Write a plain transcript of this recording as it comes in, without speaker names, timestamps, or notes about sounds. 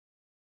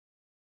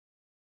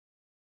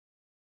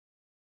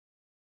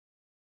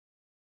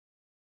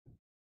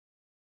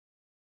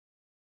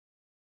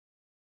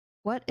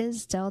What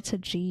is delta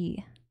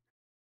G?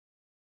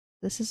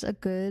 This is a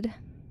good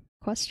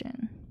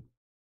question.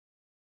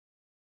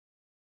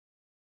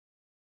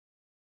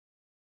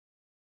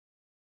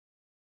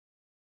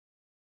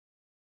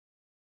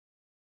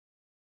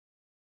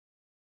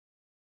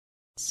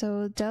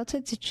 So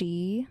delta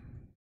G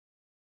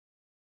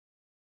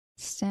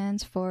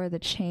stands for the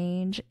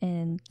change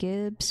in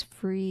Gibbs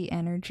free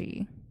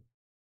energy.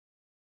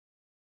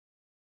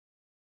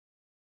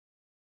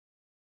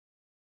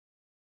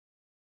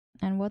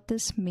 And what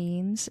this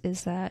means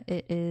is that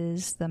it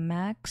is the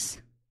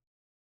max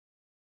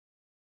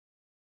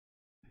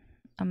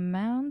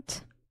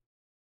amount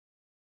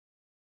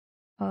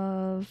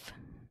of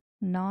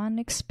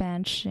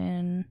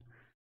non-expansion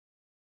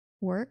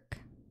work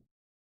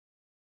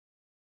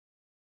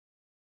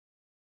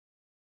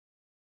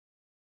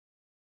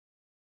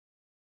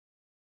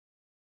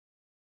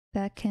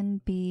that can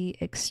be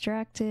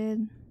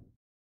extracted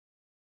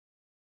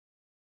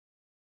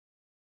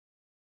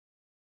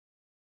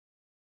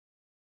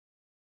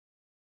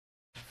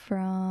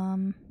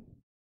from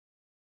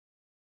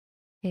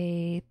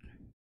a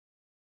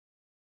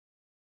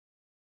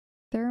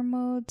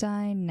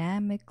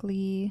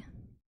thermodynamically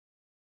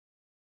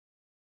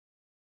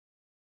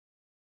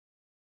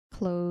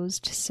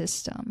closed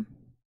system.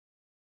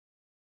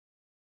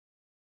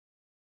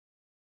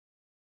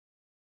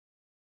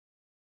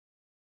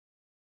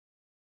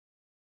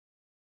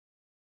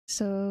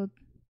 So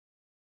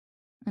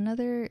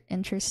another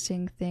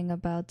interesting thing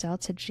about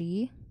delta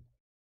G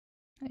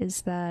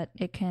is that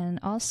it can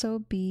also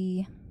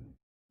be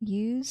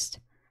used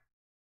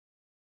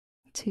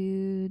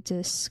to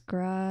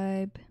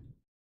describe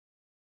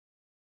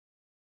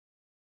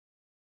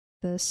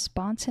the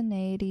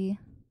spontaneity,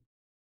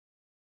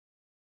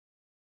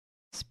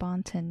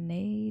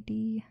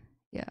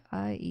 yeah,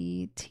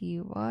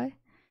 IETY,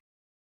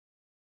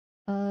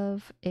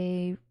 of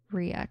a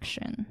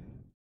reaction.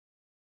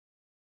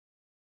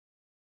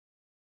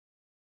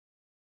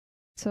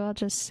 So I'll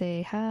just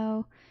say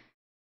how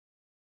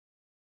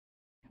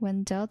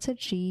when delta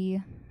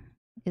G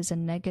is a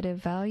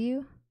negative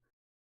value,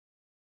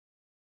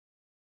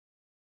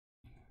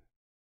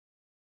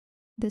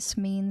 this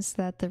means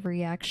that the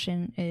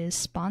reaction is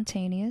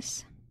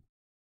spontaneous.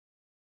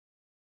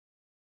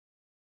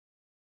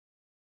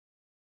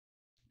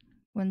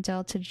 When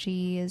delta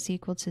G is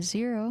equal to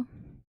 0,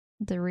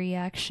 the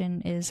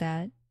reaction is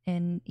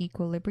in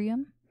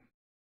equilibrium.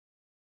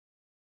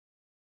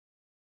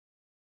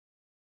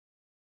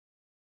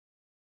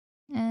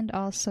 And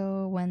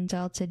also when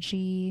delta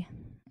G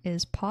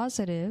is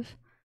positive,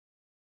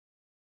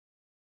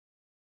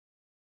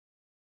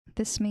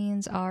 this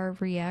means our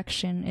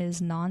reaction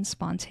is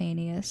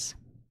non-spontaneous.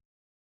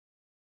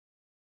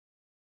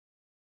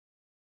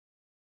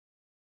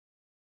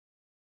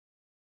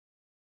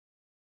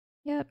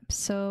 Yep,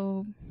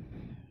 so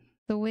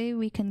the way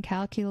we can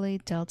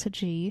calculate delta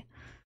G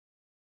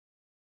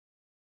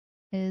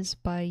is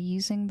by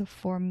using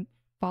the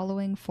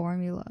following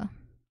formula.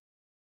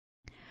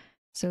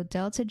 So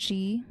delta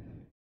G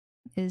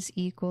is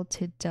equal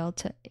to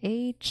delta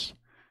H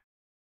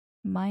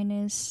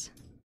minus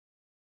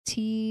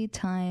T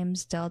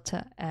times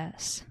delta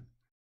S.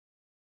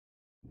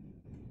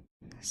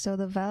 So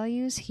the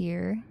values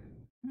here,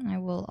 I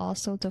will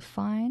also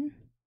define.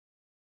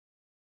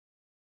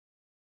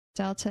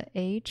 Delta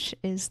H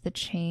is the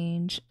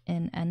change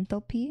in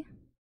enthalpy.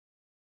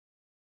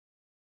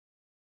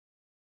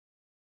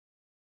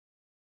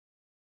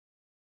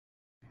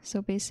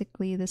 So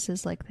basically this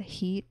is like the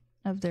heat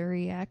of the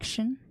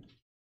reaction.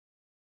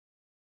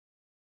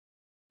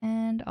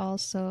 And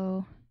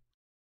also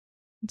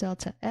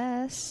delta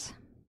S,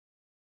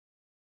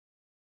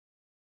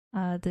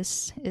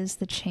 this is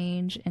the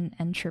change in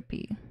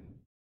entropy.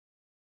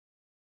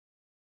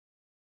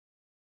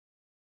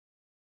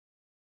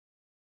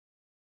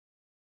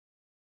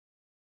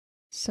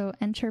 So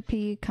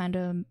entropy kind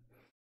of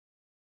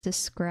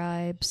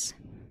describes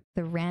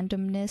the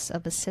randomness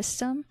of a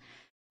system.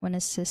 When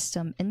a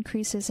system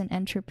increases in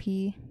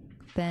entropy,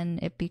 then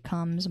it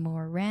becomes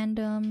more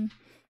random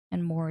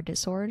and more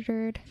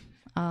disordered.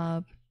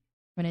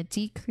 When it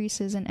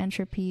decreases in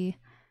entropy,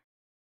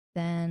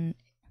 then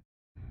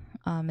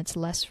it's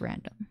less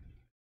random.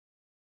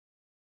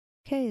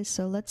 Okay,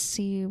 so let's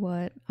see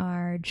what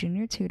our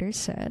junior tutor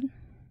said.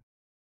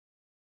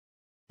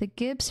 The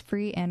Gibbs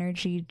free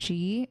energy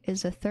G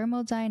is a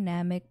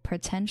thermodynamic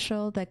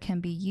potential that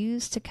can be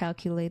used to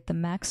calculate the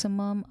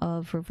maximum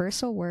of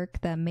reversal work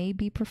that may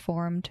be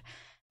performed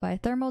by a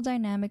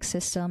thermodynamic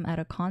system at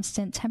a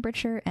constant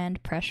temperature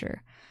and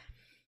pressure.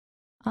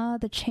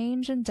 The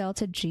change in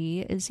delta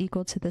G is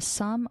equal to the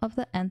sum of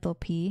the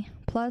enthalpy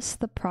plus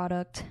the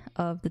product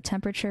of the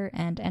temperature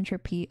and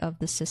entropy of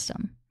the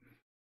system.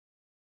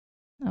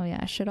 Oh yeah,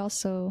 I should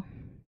also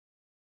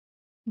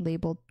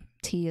label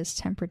T as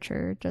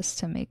temperature just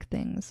to make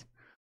things.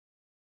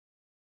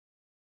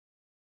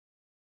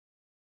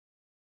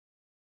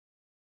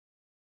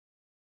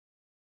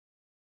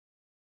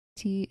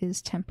 T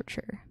is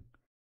temperature.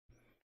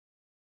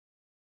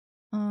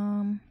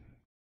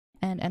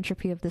 and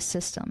entropy of the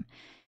system.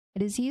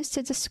 It is used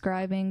to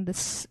describing the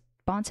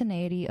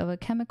spontaneity of a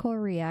chemical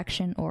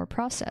reaction or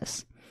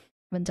process.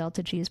 When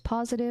delta G is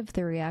positive,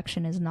 the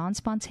reaction is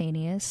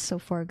non-spontaneous. So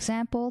for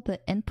example, the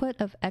input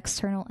of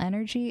external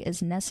energy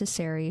is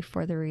necessary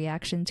for the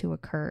reaction to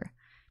occur.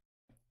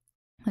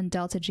 When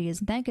delta G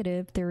is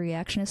negative, the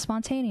reaction is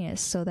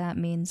spontaneous, so that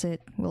means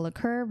it will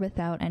occur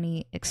without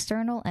any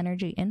external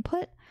energy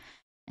input.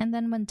 And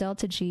then when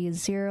delta G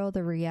is 0,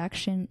 the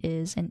reaction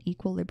is in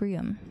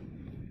equilibrium.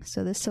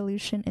 So this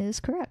solution is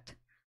correct.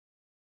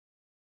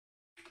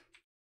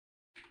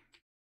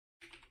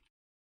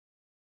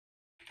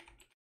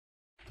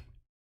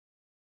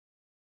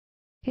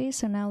 Okay,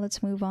 so now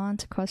let's move on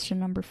to question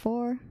number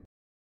 4.